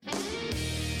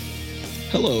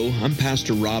Hello, I'm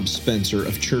Pastor Rob Spencer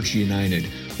of Church United.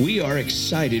 We are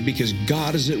excited because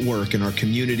God is at work in our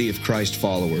community of Christ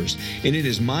followers, and it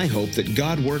is my hope that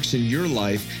God works in your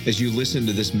life as you listen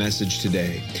to this message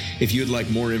today. If you'd like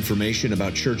more information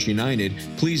about Church United,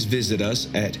 please visit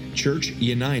us at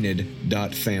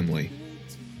churchunited.family.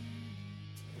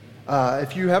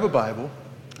 If you have a Bible,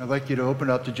 I'd like you to open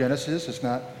up to Genesis. It's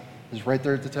right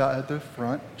there at the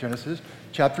front, Genesis,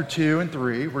 chapter 2 and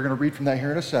 3. We're going to read from that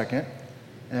here in a second.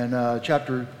 And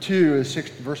chapter 2 is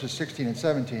verses 16 and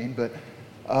 17. But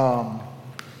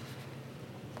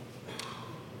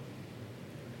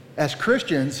as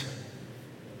Christians,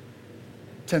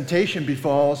 temptation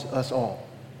befalls us all.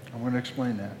 I'm going to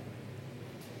explain that.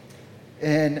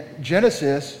 In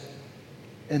Genesis,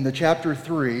 in the chapter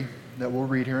 3 that we'll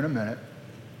read here in a minute,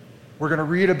 we're going to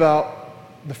read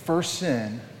about the first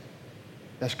sin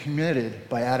that's committed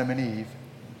by Adam and Eve,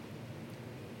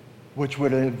 which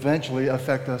would eventually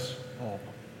affect us all.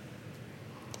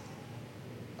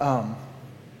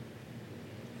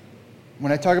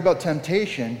 When I talk about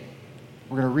temptation,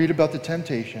 we're going to read about the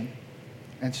temptation.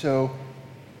 And so,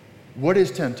 what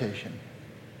is temptation?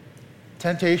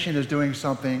 Temptation is doing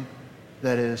something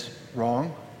that is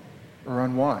wrong or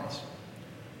unwise.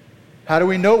 How do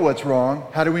we know what's wrong?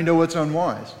 How do we know what's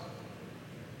unwise?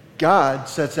 God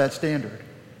sets that standard.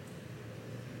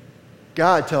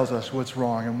 God tells us what's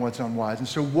wrong and what's unwise. And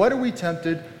so what are we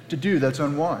tempted to do that's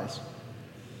unwise?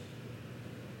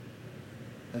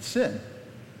 That's sin.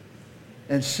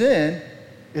 And sin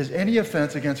is any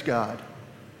offense against God.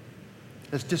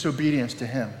 That's disobedience to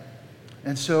Him.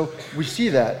 And so we see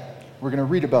that. We're going to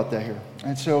read about that here.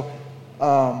 And so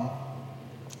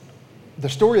the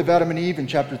story of Adam and Eve in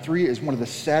chapter 3 is one of the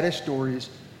saddest stories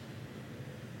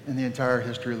in the entire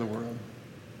history of the world.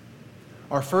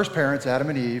 Our first parents, Adam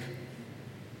and Eve,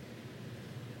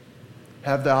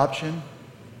 have the option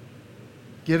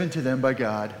given to them by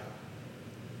God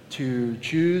to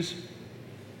choose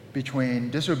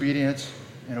between disobedience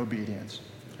and obedience.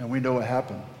 And we know what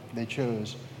happened. They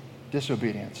chose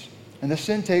disobedience. And the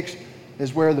sin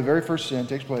is where the very first sin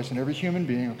takes place in every human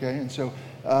being, okay? And so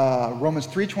Romans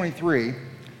 3:23,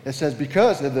 it says,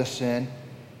 because of this sin,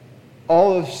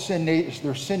 all of sin,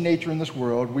 there's sin nature in this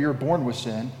world. We are born with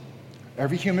sin.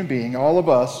 Every human being, all of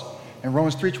us. And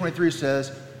Romans 3:23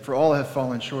 says, for all have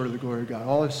fallen short of the glory of God.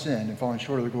 All have sinned and fallen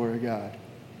short of the glory of God.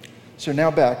 So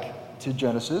now back to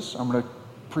Genesis. I'm going to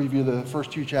preview the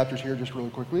first two chapters here just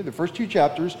really quickly. The first two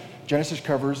chapters Genesis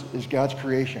covers is God's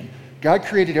creation. God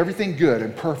created everything good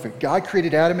and perfect. God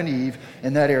created Adam and Eve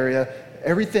in that area.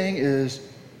 Everything is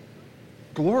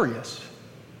glorious.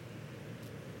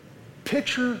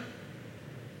 Picture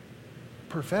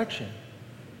perfection.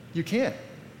 You can't,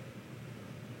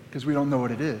 because we don't know what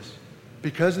it is.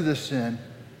 Because of this sin,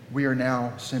 we are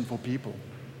now sinful people.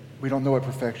 We don't know what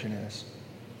perfection is.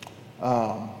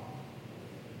 Adam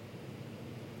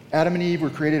and Eve were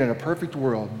created in a perfect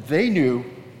world. They knew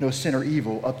no sin or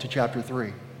evil up to chapter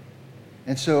 3.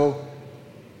 And so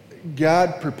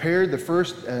God prepared the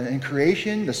first, in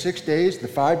creation, the 6 days, the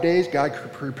 5 days, God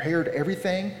prepared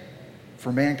everything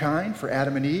for mankind, for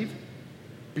Adam and Eve,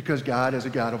 because God is a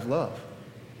God of love.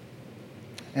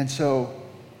 And so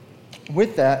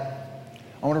with that,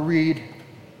 I want to read,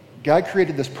 God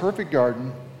created this perfect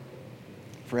garden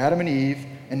for Adam and Eve,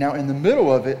 and now in the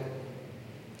middle of it,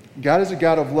 God is a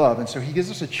God of love, and so He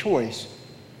gives us a choice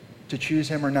to choose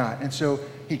Him or not. And so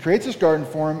He creates this garden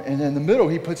for him, and in the middle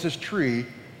He puts this tree,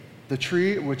 the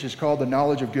tree which is called the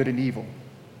knowledge of good and evil.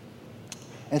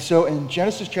 And so in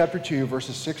Genesis chapter 2,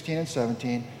 verses 16 and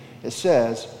 17, it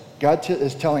says, God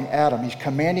is telling Adam, He's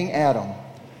commanding Adam,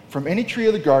 from any tree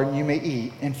of the garden you may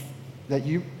eat, and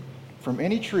from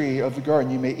any tree of the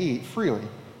garden you may eat freely,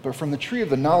 but from the tree of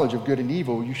the knowledge of good and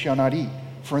evil you shall not eat.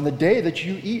 For in the day that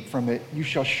you eat from it, you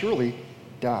shall surely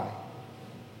die.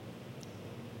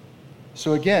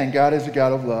 So again, God is a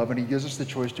God of love, and He gives us the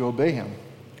choice to obey Him.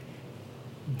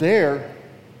 There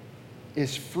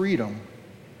is freedom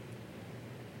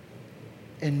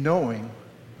in knowing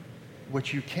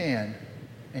what you can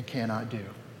and cannot do.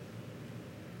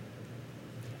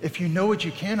 If you know what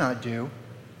you cannot do,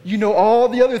 you know all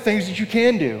the other things that you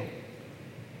can do.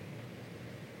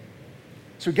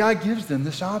 So God gives them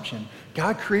this option.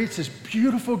 God creates this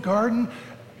beautiful garden.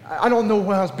 I don't know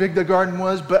how big the garden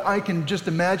was, but I can just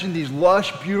imagine these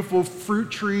lush, beautiful fruit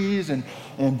trees and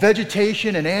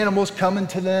vegetation and animals coming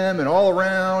to them and all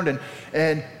around.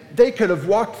 And they could have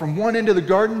walked from one end of the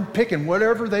garden, picking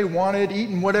whatever they wanted,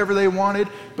 eating whatever they wanted,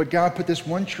 but God put this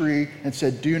one tree and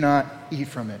said, do not eat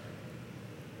from it.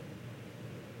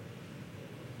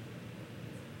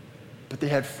 But they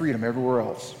had freedom everywhere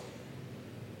else.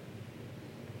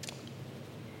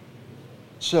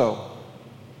 So,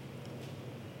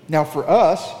 now for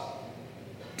us,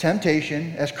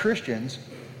 temptation as Christians,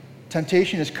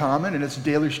 temptation is common and it's a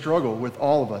daily struggle with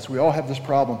all of us. We all have this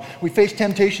problem. We face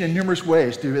temptation in numerous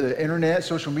ways through the internet,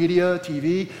 social media,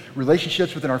 TV,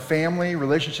 relationships within our family,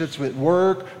 relationships with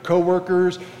work,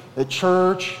 co-workers, at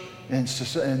church, and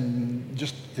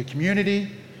just the community.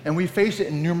 And we face it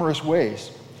in numerous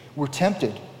ways. We're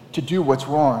tempted to do what's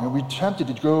wrong, and we're tempted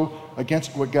to go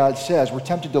against what God says. We're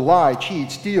tempted to lie, cheat,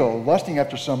 steal, lusting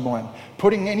after someone,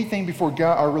 putting anything before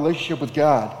God, our relationship with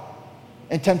God.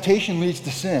 And temptation leads to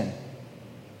sin.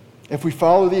 If we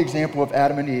follow the example of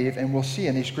Adam and Eve, and we'll see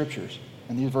in these scriptures,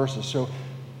 in these verses. So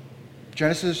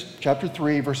Genesis chapter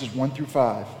 3, verses 1 through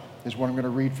 5 is what I'm going to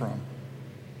read from.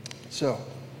 So,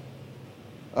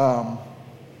 now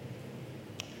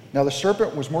the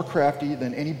serpent was more crafty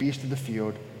than any beast of the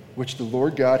field which the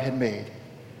Lord God had made.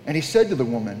 And he said to the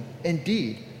woman,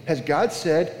 "Indeed, has God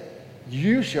said,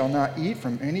 'You shall not eat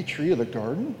from any tree of the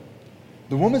garden?'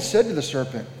 The woman said to the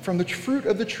serpent, 'From the fruit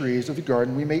of the trees of the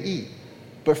garden we may eat.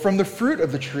 But from the fruit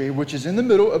of the tree which is in the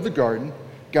middle of the garden,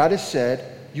 God has said,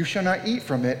 You shall not eat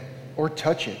from it or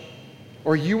touch it,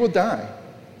 or you will die.'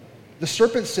 The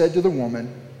serpent said to the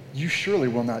woman, 'You surely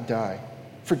will not die.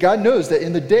 For God knows that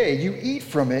in the day you eat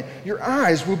from it, your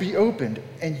eyes will be opened,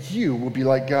 and you will be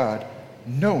like God,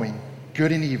 knowing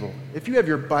good and evil.'" If you have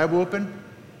your Bible open,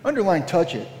 underline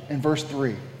 "touch it" in verse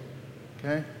 3.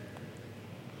 Okay?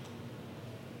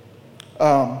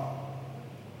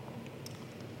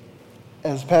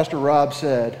 As Pastor Rob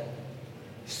said,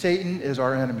 Satan is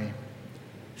our enemy.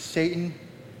 Satan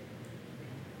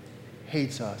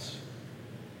hates us.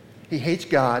 He hates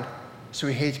God, so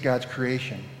he hates God's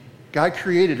creation. God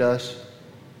created us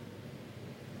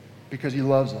because he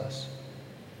loves us.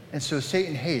 And so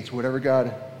Satan hates whatever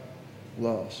God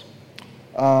loves.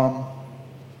 Now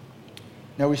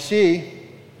we see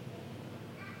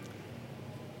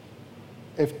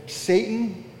if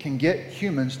Satan can get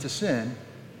humans to sin,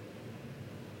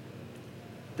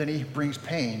 then he brings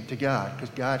pain to God because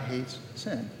God hates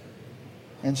sin.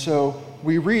 And so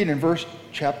we read in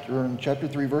chapter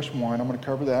 3, verse 1, I'm going to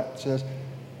cover that. It says,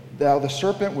 "Now the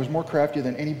serpent was more crafty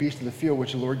than any beast of the field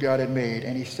which the Lord God had made.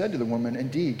 And he said to the woman,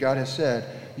 'Indeed, God has said,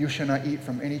 you shall not eat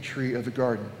from any tree of the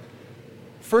garden.'"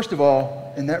 First of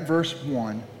all, in that verse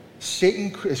 1,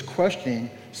 Satan is questioning.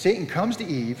 Satan comes to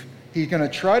Eve. He's going to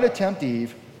try to tempt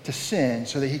Eve to sin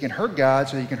so that he can hurt God,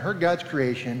 so that he can hurt God's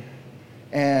creation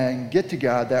and get to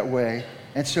God that way.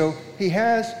 And so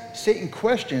Satan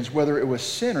questions whether it was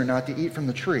sin or not to eat from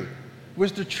the tree.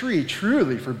 Was the tree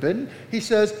truly forbidden? He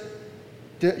says,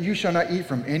 "You shall not eat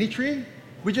from any tree."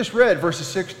 We just read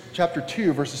chapter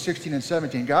 2, verses 16 and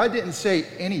 17. God didn't say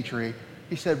any tree.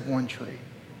 He said one tree.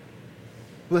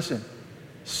 Listen,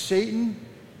 Satan,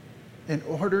 in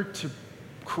order to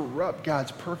corrupt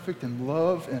God's perfect and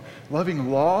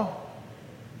loving law,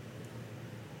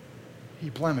 he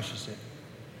blemishes it.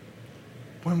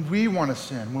 When we want to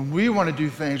sin, when we want to do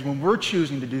things, when we're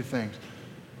choosing to do things,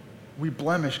 we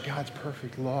blemish God's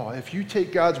perfect law. If you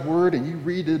take God's word and you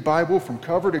read the Bible from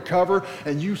cover to cover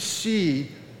and you see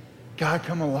God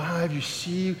come alive, you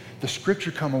see the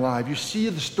scripture come alive, you see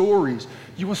the stories,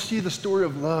 you will see the story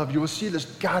of love, you will see this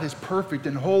God is perfect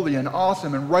and holy and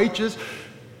awesome and righteous,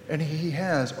 and he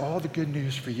has all the good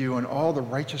news for you and all the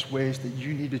righteous ways that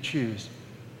you need to choose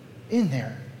in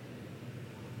there.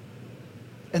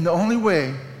 And the only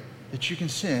way that you can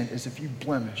sin is if you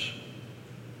blemish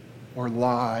or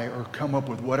lie or come up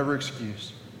with whatever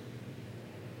excuse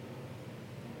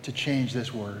to change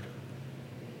this word.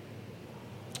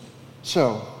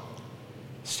 So,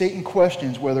 Satan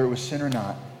questions whether it was sin or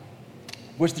not.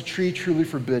 Was the tree truly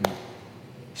forbidden?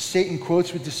 Satan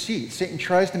quotes with deceit. Satan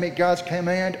tries to make God's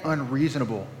command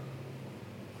unreasonable.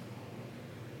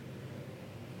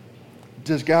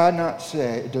 Does God not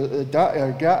say to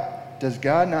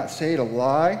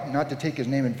lie, not to take his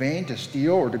name in vain, to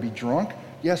steal, or to be drunk?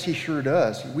 Yes, he sure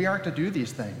does. We aren't to do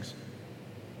these things.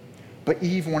 But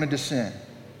Eve wanted to sin.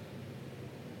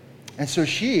 And so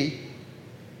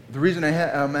the reason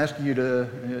I'm asking you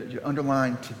to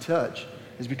underline "to touch"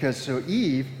 is because so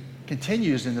Eve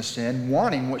continues in the sin,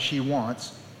 wanting what she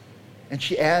wants, and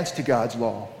she adds to God's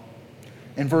law.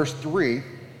 In verse 3,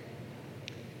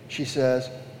 she says,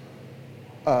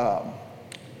 God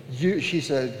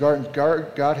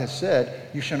has said,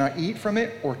 "You shall not eat from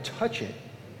it or touch it,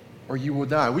 or you will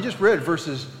die." We just read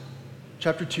verses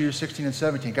chapter 2, 16 and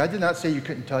 17. God did not say you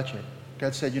couldn't touch it.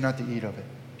 God said you're not to eat of it.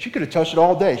 She could have touched it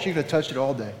all day. She could have touched it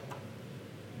all day.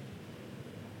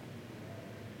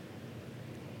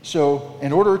 So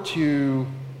in order to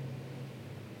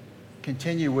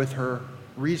continue with her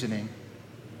reasoning,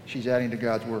 she's adding to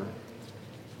God's word.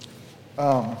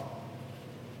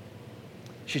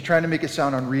 She's trying to make it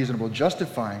sound unreasonable,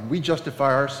 justifying. We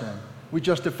justify our sin. We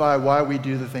justify why we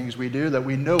do the things we do that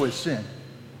we know is sin.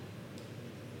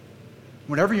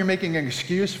 Whenever you're making an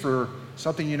excuse for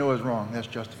something you know is wrong, that's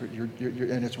justified,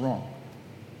 and it's wrong.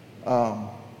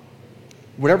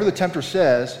 Whatever the tempter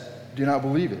says, do not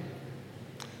believe it.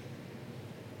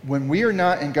 When we are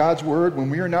not in God's word, when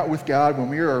we are not with God, when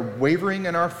we are wavering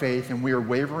in our faith and we are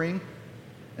wavering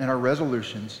in our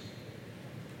resolutions,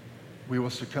 we will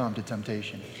succumb to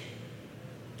temptation.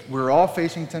 We're all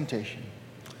facing temptation.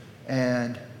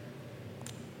 And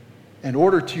in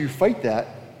order to fight that,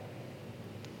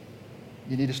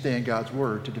 you need to stay in God's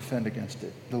word to defend against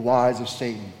it. The lies of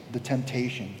Satan, the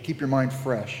temptation. Keep your mind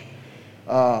fresh.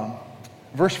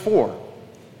 Verse 4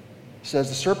 says,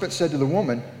 the serpent said to the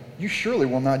woman, you surely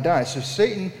will not die. So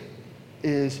Satan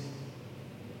is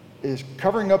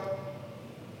covering up,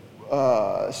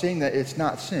 saying that it's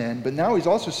not sin, but now he's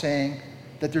also saying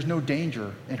that there's no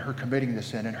danger in her committing this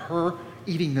sin and her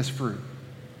eating this fruit.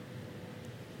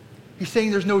 He's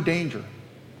saying there's no danger.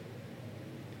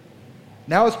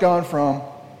 Now it's gone from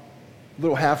a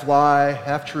little half lie,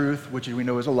 half truth, which we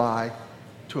know is a lie,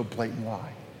 to a blatant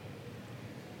lie.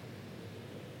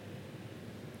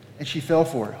 And she fell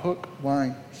for it, hook,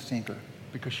 line, sinker,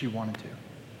 because she wanted to.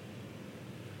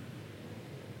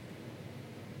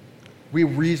 We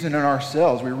reason in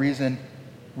ourselves. We reason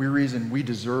we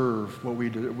deserve what we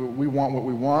do. We want what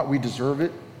we want. We deserve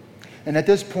it. And at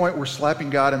this point, we're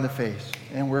slapping God in the face.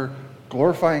 And we're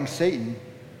glorifying Satan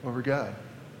over God.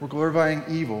 We're glorifying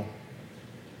evil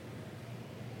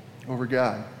over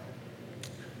God.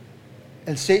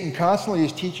 And Satan constantly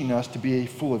is teaching us to be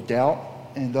full of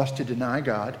doubt and thus to deny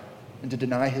God and to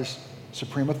deny his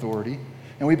supreme authority.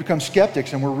 And we become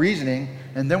skeptics and we're reasoning,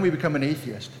 and then we become an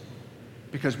atheist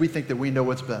because we think that we know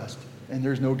what's best and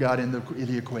there's no God in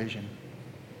the equation.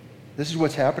 This is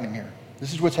what's happening here.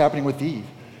 This is what's happening with Eve.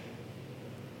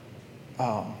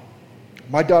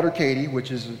 My daughter Katie, which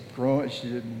is grown,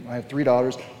 I have 3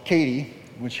 daughters. Katie,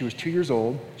 when she was 2 years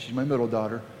old, she's my middle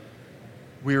daughter.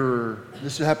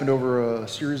 This happened over a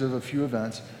series of a few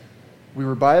events. We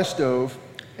were by a stove,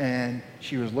 and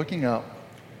she was looking up,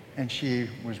 and she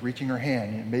was reaching her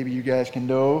hand. And maybe you guys can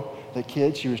know that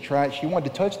kids, she wanted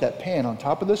to touch that pan on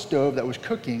top of the stove that was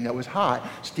cooking, that was hot.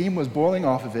 Steam was boiling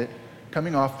off of it,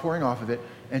 pouring off of it,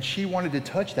 and she wanted to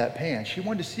touch that pan. She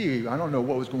wanted to see, I don't know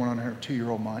what was going on in her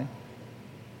 2-year-old mind.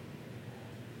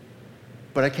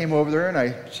 But I came over there and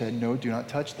I said, no, do not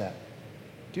touch that.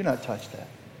 Do not touch that.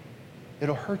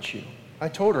 It'll hurt you. I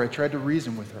told her, I tried to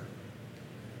reason with her.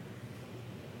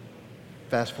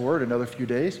 Fast forward another few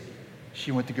days,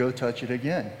 she went to go touch it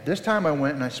again. This time I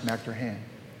went and I smacked her hand,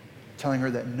 telling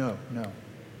her that no.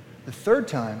 The third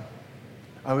time,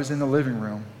 I was in the living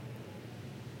room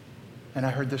and I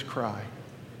heard this cry,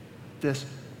 this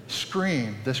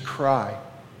scream, this cry.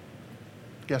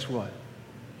 Guess what?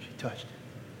 She touched it.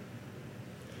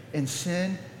 In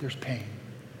sin, there's pain.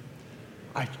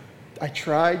 I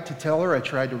tried to tell her, I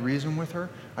tried to reason with her,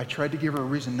 I tried to give her a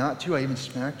reason not to, I even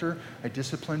smacked her, I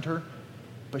disciplined her,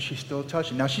 but she still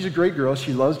touched it. Now she's a great girl,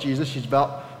 she loves Jesus, she's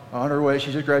about on her way,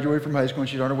 she just graduated from high school and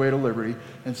she's on her way to Liberty,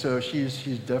 and so she's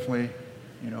definitely,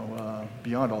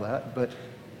 beyond all that, but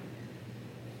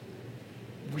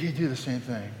we do the same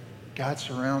thing. God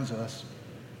surrounds us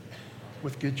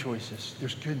with good choices.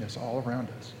 There's goodness all around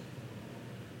us.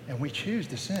 And we choose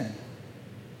to sin.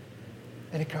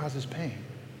 And it causes pain.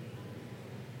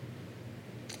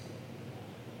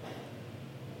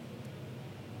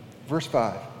 Verse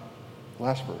 5,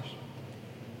 last verse.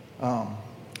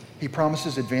 He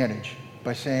promises advantage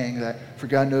by saying that, for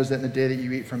God knows that in the day that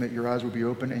you eat from it, your eyes will be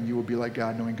open and you will be like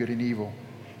God, knowing good and evil.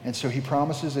 And so he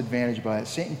promises advantage by it.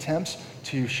 Satan tempts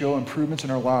to show improvements in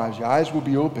our lives. Your eyes will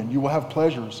be open. You will have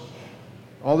pleasures.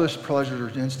 All those pleasures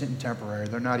are instant and temporary.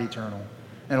 They're not eternal.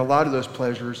 And a lot of those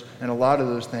pleasures and a lot of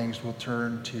those things will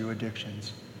turn to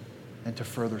addictions and to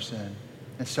further sin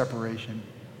and separation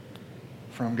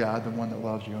from God, the one that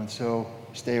loves you. And so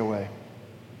stay away.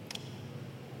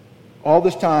 All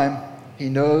this time, he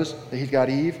knows that he's got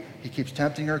Eve. He keeps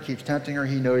tempting her.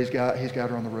 He knows he's got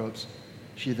her on the ropes.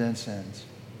 She then sins.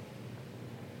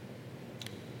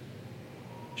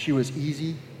 She was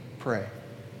easy prey.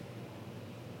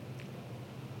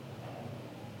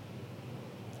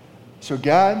 So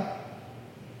God,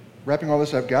 wrapping all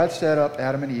this up, God set up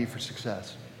Adam and Eve for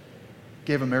success.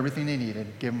 Gave them everything they needed.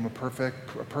 Gave them a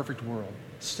perfect world.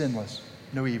 Sinless.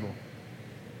 No evil.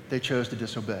 They chose to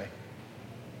disobey.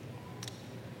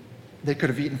 They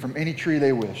could have eaten from any tree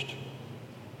they wished.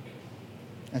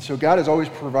 And so God is always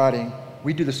providing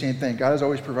we do the same thing. God is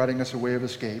always providing us a way of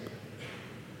escape.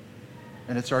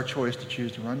 And it's our choice to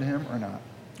choose to run to him or not.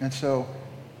 And so,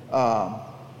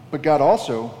 but God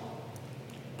also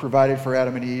provided for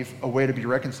Adam and Eve a way to be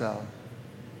reconciled.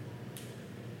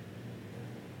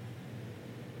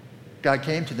 God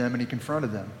came to them and he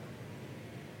confronted them.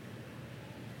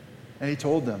 And he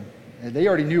told them. And they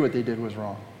already knew what they did was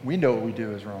wrong. We know what we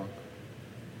do is wrong.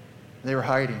 They were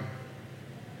hiding.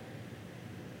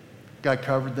 God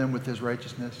covered them with his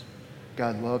righteousness.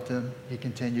 God loved them. He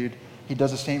continued. He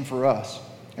does the same for us.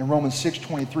 In Romans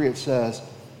 6:23 it says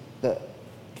that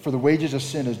for the wages of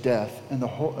sin is death, and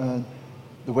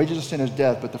the wages of sin is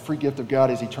death, but the free gift of God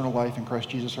is eternal life in Christ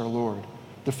Jesus our Lord.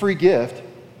 The free gift,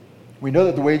 we know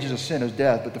that the wages of sin is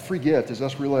death, but the free gift is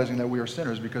us realizing that we are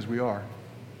sinners because we are.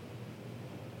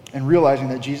 And realizing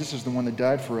that Jesus is the one that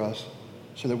died for us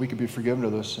so that we could be forgiven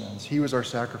of those sins. He was our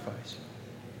sacrifice.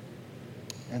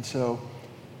 And so,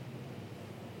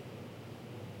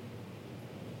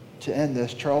 to end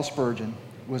this, Charles Spurgeon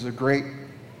was a great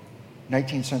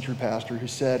 19th century pastor who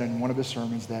said in one of his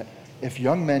sermons that if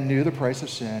young men knew the price of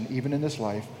sin, even in this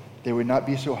life, they would not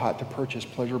be so hot to purchase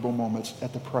pleasurable moments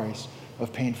at the price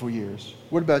of painful years.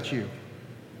 What about you?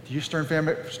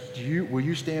 Will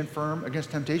you stand firm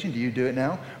against temptation? Do you do it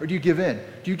now? Or do you give in?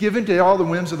 Do you give in to all the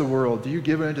whims of the world? Do you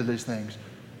give in to these things?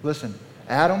 Listen,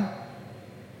 Adam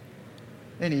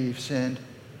and Eve sinned,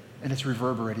 and it's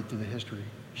reverberated through the history,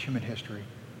 human history.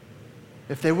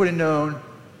 If they would have known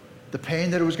the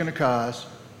pain that it was going to cause,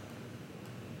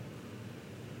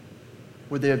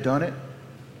 would they have done it?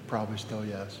 Probably still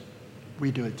yes.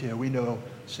 We do it too. We know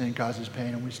sin causes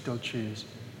pain, and we still choose.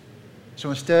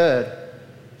 So instead,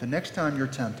 the next time you're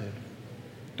tempted,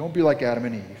 don't be like Adam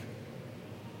and Eve.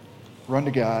 Run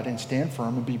to God and stand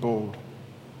firm and be bold.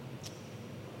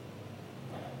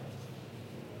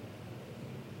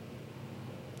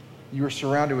 You are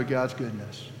surrounded with God's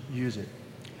goodness. Use it.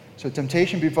 So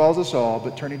temptation befalls us all,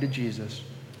 but turning to Jesus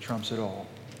trumps it all.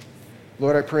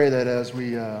 Lord, I pray that as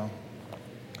we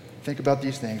think about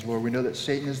these things, Lord, we know that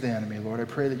Satan is the enemy. Lord, I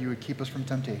pray that you would keep us from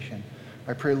temptation.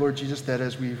 I pray, Lord Jesus, that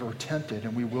as we are tempted,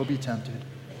 and we will be tempted,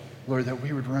 Lord, that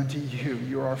we would run to you.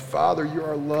 You're our Father. You're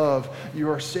our love.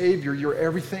 You're our Savior. You're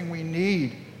everything we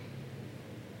need.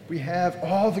 We have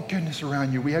all the goodness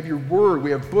around you. We have your word.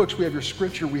 We have books. We have your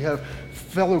scripture. We have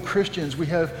fellow Christians. We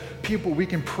have people. We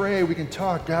can pray. We can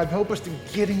talk. God, help us to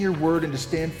get in your word and to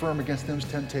stand firm against those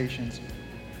temptations.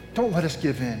 Don't let us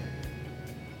give in.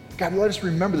 God, let us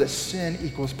remember that sin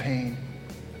equals pain.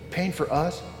 Pain for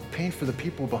us, pain for the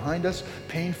people behind us,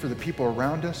 pain for the people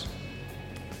around us.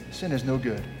 Sin is no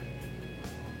good.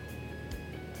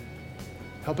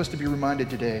 Help us to be reminded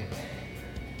today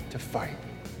to fight.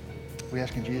 We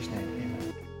ask in Jesus' name, amen.